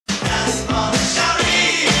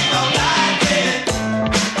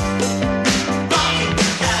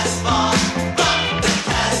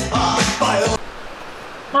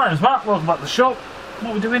name's Matt, welcome back to the shop.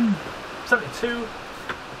 What are we doing? 72?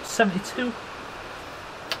 72?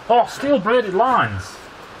 Oh, steel braided lines.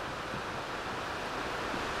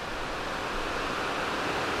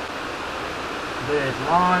 Braided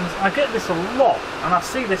lines. I get this a lot, and I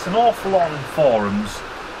see this an awful lot in forums.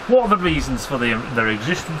 What are the reasons for their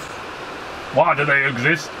existence? Why do they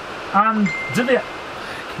exist? And do they...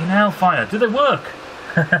 Fucking hellfire, do they work?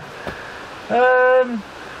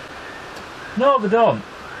 No, they don't.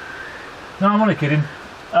 No, I'm only kidding.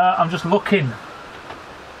 I'm just looking.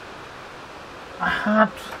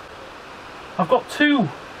 I've got two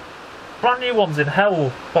brand new ones in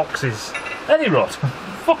hell boxes. Any rod.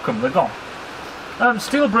 Fuck them, they're gone.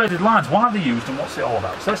 Steel braided lines, why are they used and what's it all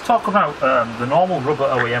about? So let's talk about the normal rubber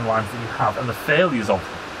OEM lines that you have and the failures of them.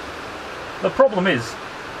 The problem is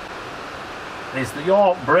that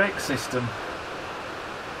your brake system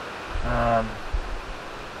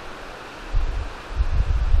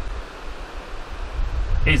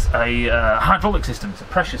is a hydraulic system, it's a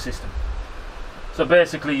pressure system. So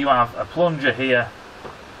basically you have a plunger here,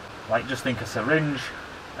 like just think a syringe,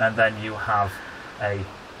 and then you have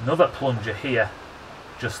another plunger here,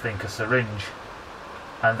 just think a syringe,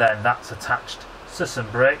 and then that's attached to some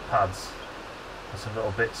brake pads with some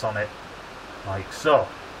little bits on it, like so.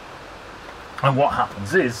 And what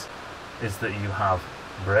happens is that you have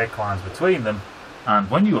brake lines between them,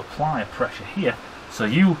 and when you apply a pressure here, so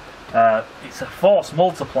you it's a force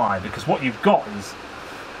multiplier, because what you've got is,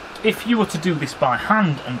 if you were to do this by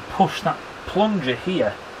hand and push that plunger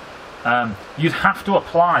here, you'd have to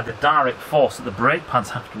apply the direct force that the brake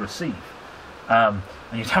pads have to receive, and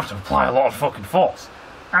you'd have to apply a lot of fucking force.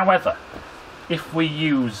 However, if we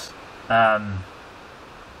use a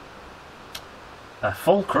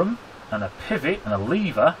fulcrum and a pivot and a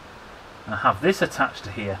lever, and have this attached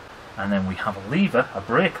to here, and then we have a lever, a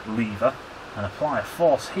brake lever, and apply a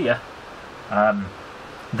force here,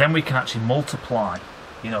 then we can actually multiply.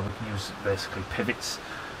 You know, we can use basically pivots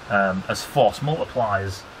as force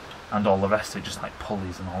multipliers and all the rest of it, just like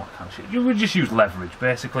pulleys and all that kind of shit. You would just use leverage,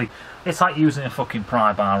 basically. It's like using a fucking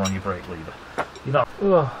pry bar on your brake lever. You know.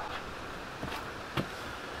 Ugh.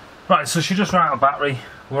 Right, so she just ran out of battery.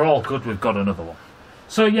 We're all good, we've got another one.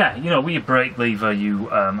 So yeah, you know, with your brake lever, you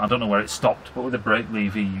I don't know where it stopped, but with the brake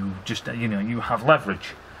lever, you just, you know, you have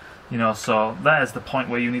leverage. You know, so there's the point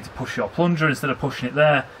where you need to push your plunger instead of pushing it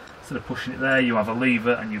there. Instead of pushing it there, you have a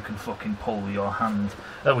lever and you can fucking pull with your hand,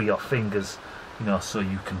 with your fingers. You know, so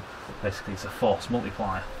you can basically, it's a force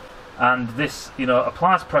multiplier. And this, you know,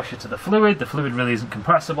 applies pressure to the fluid. The fluid really isn't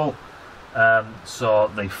compressible, so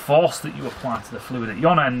the force that you apply to the fluid at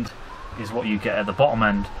your end is what you get at the bottom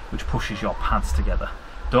end, which pushes your pads together.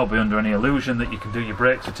 Don't be under any illusion that you can do your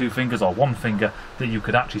brakes with two fingers or one finger, that you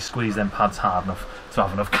could actually squeeze them pads hard enough to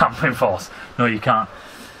have enough camping force. No, you can't.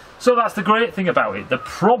 So that's the great thing about it. The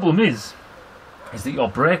problem is that your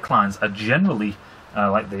brake lines are generally,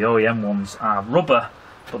 like the OEM ones, are rubber,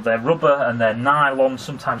 but they're rubber and they're nylon,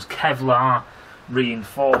 sometimes Kevlar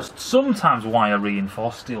reinforced, sometimes wire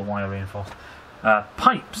reinforced, steel wire reinforced.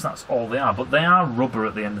 Pipes, that's all they are, but they are rubber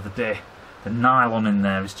at the end of the day. The nylon in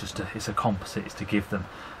there is just it's a composite, it's to give them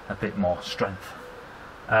a bit more strength.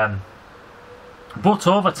 But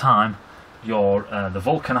over time, the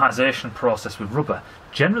vulcanization process with rubber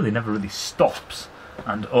generally never really stops,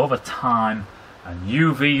 and over time, and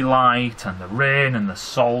UV light and the rain and the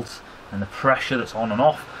salt and the pressure that's on and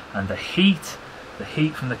off and the heat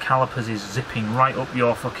from the calipers is zipping right up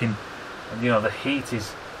your fucking, and you know, the heat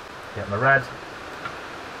is, get my red,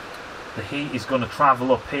 the heat is going to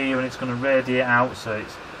travel up here and it's going to radiate out, so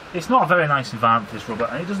it's not a very nice environment for this rubber,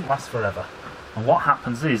 and it doesn't last forever. And what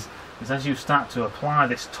happens is as you start to apply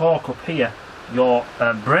this torque up here, your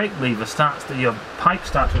brake lever your pipes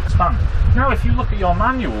start to expand. Now if you look at your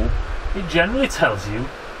manual, it generally tells you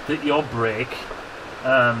that your brake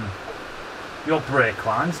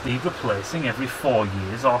lines need replacing every 4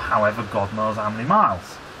 years, or however God knows how many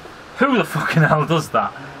miles. Who the fucking hell does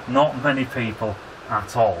that? Not many people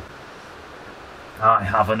at all. I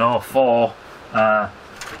have an 04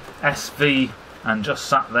 SV, and just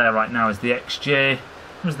sat there right now is the XJ.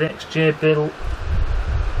 When was the XJ built?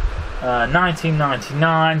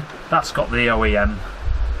 1999. That's got the OEM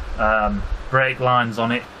brake lines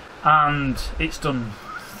on it, and it's done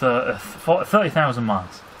 30,000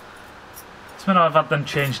 miles. It's meant I've had them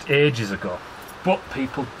changed ages ago, but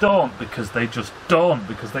people don't, because they just don't,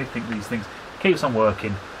 because they think these things keeps on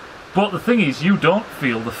working. But the thing is, you don't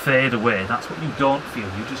feel the fade away. That's what you don't feel.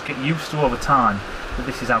 You just get used to over time that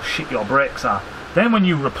this is how shit your brakes are. Then when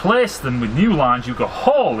you replace them with new lines, you go,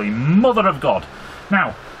 holy mother of God.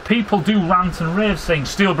 Now, people do rant and rave saying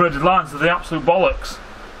steel braided lines are the absolute bollocks.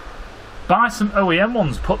 Buy some OEM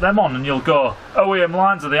ones, put them on, and you'll go, OEM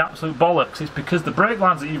lines are the absolute bollocks. It's because the brake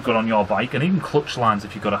lines that you've got on your bike, and even clutch lines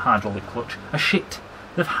if you've got a hydraulic clutch, are shit.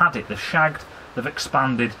 They've had it, they've shagged, they've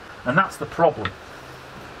expanded, and that's the problem.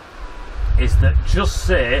 Is that just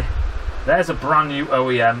say, there's a brand new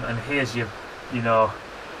OEM, and here's your, you know,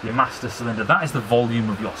 your master cylinder. That is the volume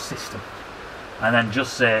of your system. And then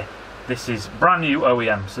just say, this is brand new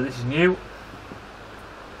OEM. So this is new.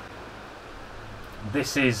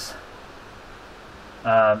 This is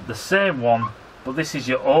the same one, but this is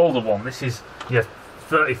your older one. This is your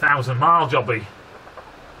 30,000 mile jobby,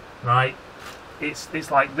 right? It's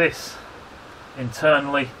like this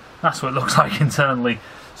internally. That's what it looks like internally.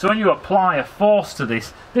 So when you apply a force to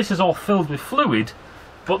this, this is all filled with fluid,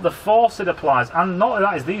 but the force it applies, and not only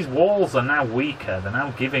that, is these walls are now weaker. They're now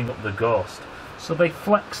giving up the ghost, so they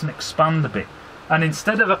flex and expand a bit. And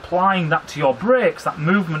instead of applying that to your brakes, that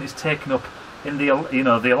movement is taken up in the, you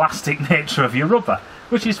know, the elastic nature of your rubber,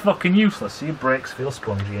 which is fucking useless. So your brakes feel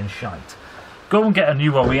spongy and shite. Go and get a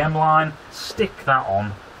new OEM line, stick that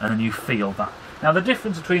on, and then you feel that. Now the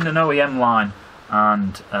difference between an OEM line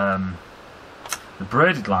and the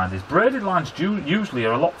braided line is braided lines usually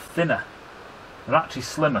are a lot thinner. They're actually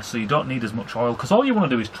slimmer, so you don't need as much oil, because all you want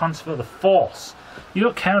to do is transfer the force. You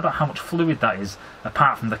don't care about how much fluid that is,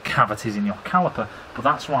 apart from the cavities in your caliper, but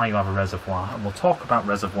that's why you have a reservoir, and we'll talk about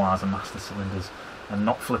reservoirs and master cylinders and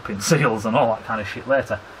not flipping seals and all that kind of shit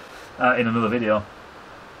later in another video.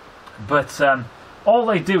 But all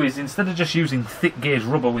they do is, instead of just using thick gauge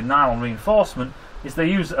rubber with nylon reinforcement, is they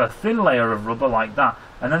use a thin layer of rubber like that,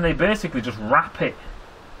 and then they basically just wrap it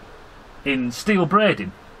in steel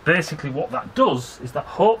braiding. Basically what that does is that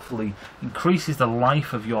hopefully increases the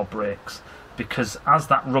life of your brakes, because as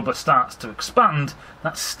that rubber starts to expand,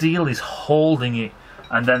 that steel is holding it,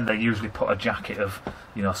 and then they usually put a jacket of,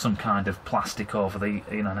 you know, some kind of plastic over the,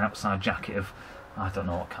 you know, an outside jacket of, I don't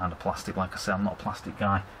know what kind of plastic. Like I say, I'm not a plastic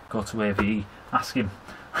guy. Go to AVE, ask him.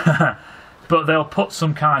 But they'll put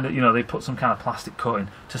some kind of, you know, they put some kind of plastic coating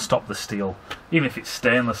to stop the steel, even if it's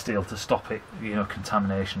stainless steel, to stop it, you know,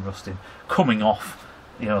 contamination, rusting, coming off,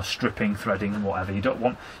 you know, stripping, threading, whatever. You don't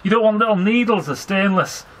want little needles of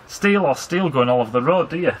stainless steel or steel going all over the road,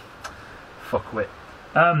 do you? Fuckwit.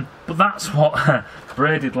 But that's what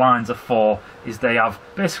braided lines are for. Is they have,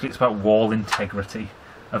 basically it's about wall integrity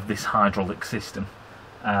of this hydraulic system.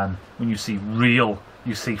 When you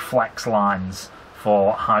see flex lines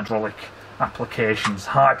for hydraulic applications,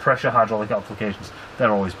 high pressure hydraulic applications,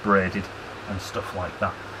 they're always braided and stuff like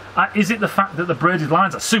that. Is it the fact that the braided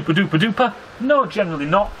lines are super duper duper? No, generally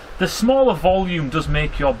not. The smaller volume does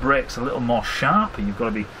make your brakes a little more sharper. You've got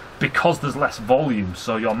to be, because there's less volume,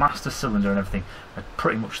 so your master cylinder and everything are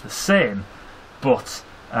pretty much the same, but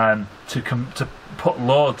to put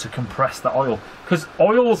load to compress the oil, because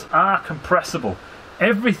oils are compressible.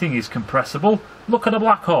 Everything is compressible. Look at a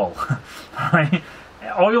black hole. Right?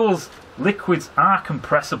 Oils, liquids are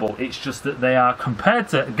compressible. It's just that they are, compared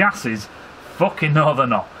to gases, fucking no they're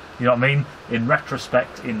not. You know what I mean? In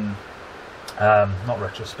retrospect, not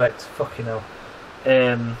retrospect, fucking hell.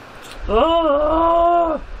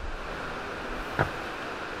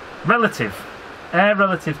 Relative. Air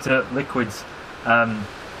relative to liquids.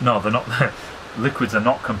 No, they're not. Liquids are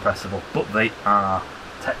not compressible, but they are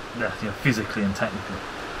you know, physically and technically.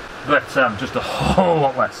 But just a whole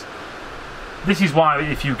lot less. This is why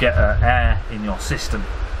if you get air in your system,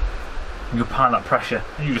 you apply that pressure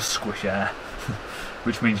and you just squish air,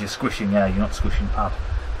 which means you're squishing air, you're not squishing pad.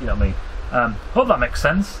 You know what I mean? Hope that makes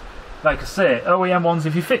sense. Like I say, OEM ones,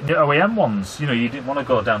 if you fit the OEM ones, you know, you didn't want to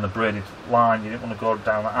go down the braided line, you didn't want to go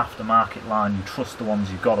down the aftermarket line, you trust the ones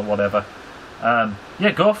you've got or whatever.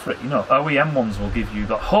 Yeah, go for it. You know, OEM ones will give you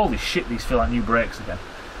that, holy shit, these feel like new brakes again.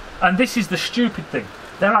 And this is the stupid thing.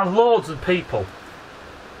 There are loads of people,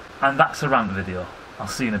 and that's a random video. I'll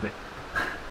see you in a bit.